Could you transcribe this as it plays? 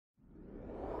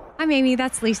I'm Amy,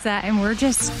 that's Lisa, and we're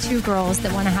just two girls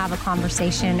that want to have a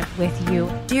conversation with you.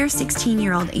 Dear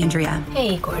 16-year-old Andrea.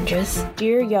 Hey, gorgeous.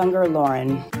 Dear younger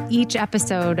Lauren. Each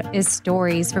episode is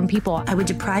stories from people. I would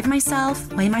deprive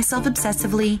myself, weigh myself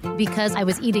obsessively. Because I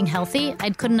was eating healthy,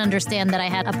 I couldn't understand that I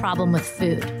had a problem with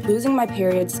food. Losing my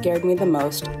period scared me the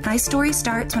most. My story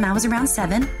starts when I was around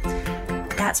 7.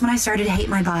 That's when I started to hate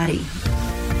my body.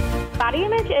 Body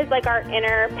image is like our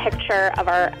inner picture of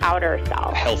our outer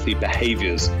self. Healthy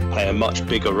behaviors play a much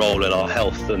bigger role in our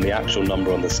health than the actual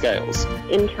number on the scales.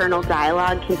 Internal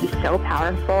dialogue can be so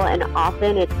powerful, and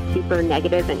often it's super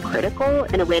negative and critical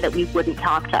in a way that we wouldn't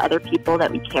talk to other people that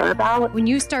we care about. When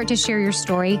you start to share your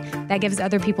story, that gives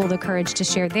other people the courage to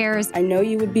share theirs. I know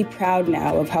you would be proud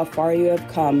now of how far you have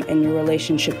come in your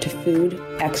relationship to food,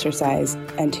 exercise,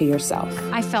 and to yourself.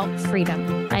 I felt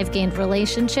freedom. I've gained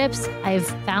relationships. I've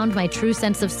found my true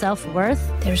sense of self-worth.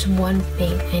 There's one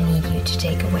thing I need you to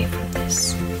take away from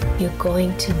this. You're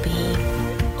going to be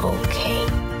okay.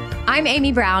 I'm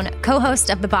Amy Brown, co-host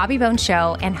of The Bobby Bones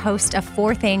Show and host of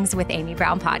 4 Things with Amy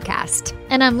Brown podcast.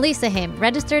 And I'm Lisa Haim,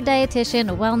 registered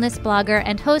dietitian, wellness blogger,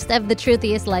 and host of the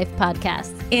Truthiest Life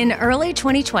podcast. In early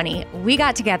 2020, we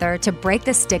got together to break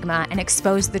the stigma and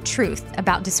expose the truth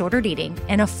about disordered eating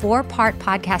in a 4-part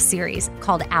podcast series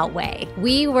called Outweigh.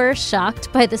 We were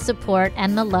shocked by the support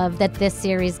and the love that this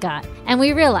series got. And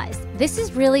we realized this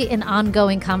is really an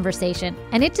ongoing conversation,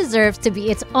 and it deserves to be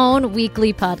its own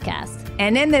weekly podcast.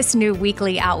 And in this new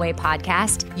weekly Outweigh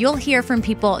podcast, you'll hear from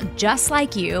people just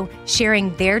like you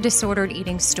sharing their disordered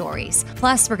eating stories.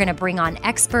 Plus, we're going to bring on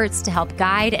experts to help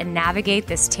guide and navigate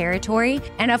this territory.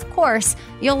 And of course,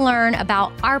 you'll learn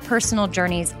about our personal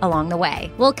journeys along the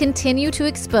way. We'll continue to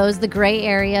expose the gray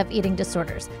area of eating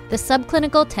disorders, the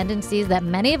subclinical tendencies that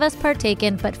many of us partake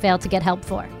in but fail to get help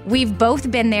for. We've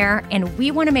both been there, and we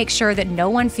want to make sure that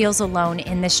no one feels alone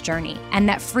in this journey and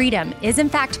that freedom is in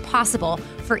fact possible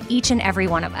for each and every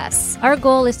one of us. Our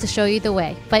goal is to show you the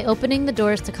way by opening the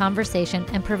doors to conversation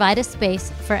and provide a space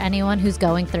for anyone who's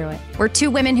going through it. We're 2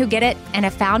 women who get it and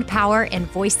have found power in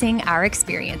voicing our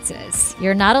experiences.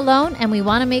 You're not alone, and we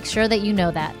want to make sure that you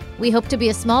know that. We hope to be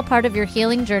a small part of your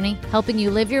healing journey, helping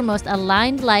you live your most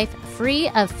aligned life free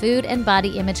of food and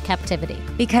body image captivity.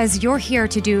 Because you're here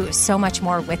to do so much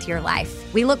more with your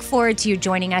life. We look forward to you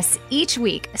joining us each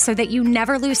week so that you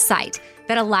never lose sight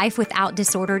that a life without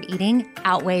disordered eating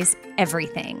outweighs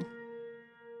everything.